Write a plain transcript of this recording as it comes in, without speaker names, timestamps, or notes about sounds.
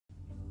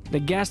The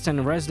guests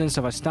and residents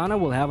of Astana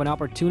will have an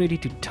opportunity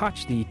to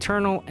touch the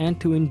eternal and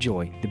to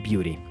enjoy the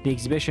beauty. The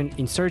exhibition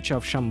In Search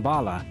of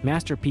Shambhala,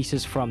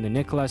 masterpieces from the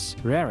Nicholas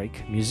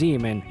Roerich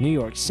Museum in New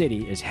York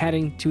City, is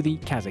heading to the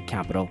Kazakh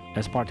capital.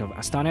 As part of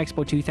Astana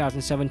Expo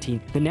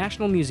 2017, the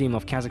National Museum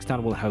of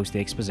Kazakhstan will host the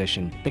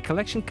exposition. The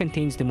collection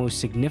contains the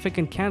most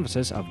significant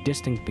canvases of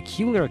distinct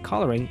peculiar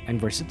coloring and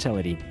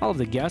versatility. All of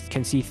the guests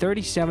can see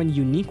 37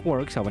 unique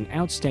works of an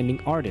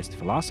outstanding artist,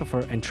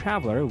 philosopher, and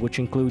traveler, which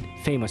include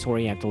famous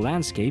Oriental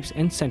landscapes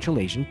and Central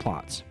Asian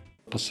plots.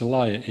 By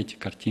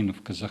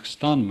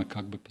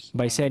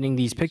sending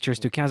these pictures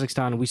to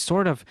Kazakhstan, we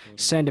sort of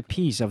send a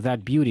piece of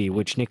that beauty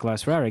which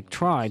Nicholas Roerich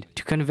tried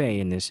to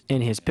convey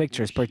in his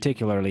pictures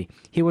particularly.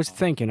 He was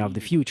thinking of the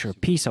future,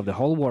 peace of the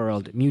whole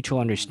world, mutual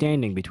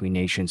understanding between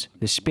nations,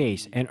 the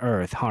space and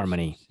earth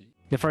harmony.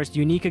 The first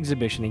unique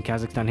exhibition in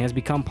Kazakhstan has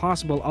become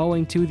possible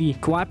owing to the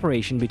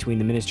cooperation between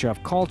the Ministry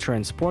of Culture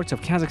and Sports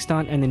of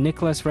Kazakhstan and the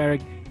Nicholas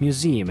Roerich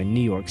Museum in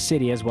New York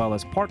City, as well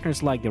as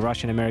partners like the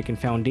Russian-American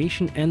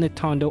Foundation and the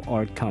Tondo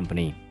Art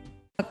Company.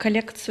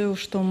 Коллекцию,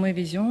 что мы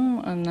везем,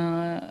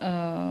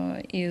 она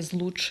из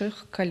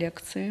лучших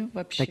коллекций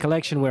вообще. The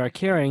collection we are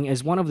carrying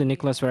is one of the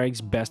Nicholas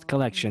Roerich's best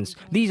collections.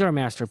 These are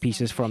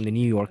masterpieces from the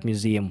New York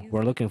Museum.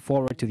 We're looking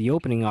forward to the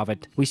opening of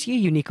it. We see a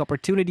unique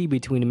opportunity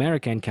between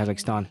America and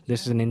Kazakhstan.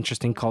 This is an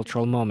interesting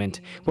cultural moment.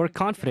 We're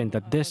confident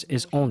that this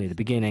is only the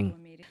beginning.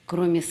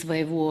 Кроме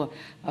своего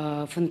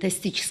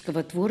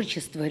фантастического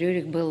творчества,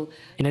 Рерих был...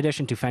 In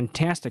addition to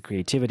fantastic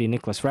creativity,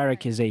 Nicholas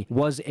Roerich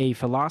was a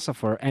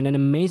philosopher and an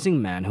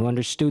amazing man who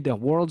understood the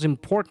world's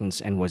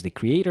importance and was the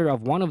creator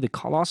of one of the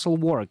colossal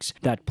works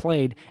that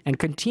played and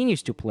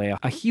continues to play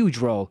a huge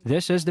role.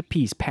 This is the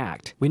Peace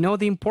Pact. We know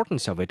the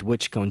importance of it,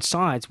 which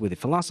coincides with the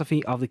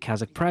philosophy of the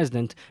Kazakh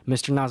president,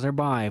 Mr.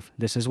 Nazarbayev.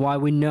 This is why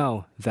we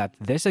know that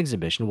this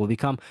exhibition will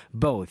become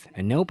both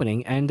an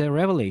opening and a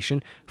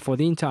revelation for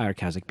the entire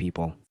Kazakh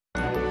people.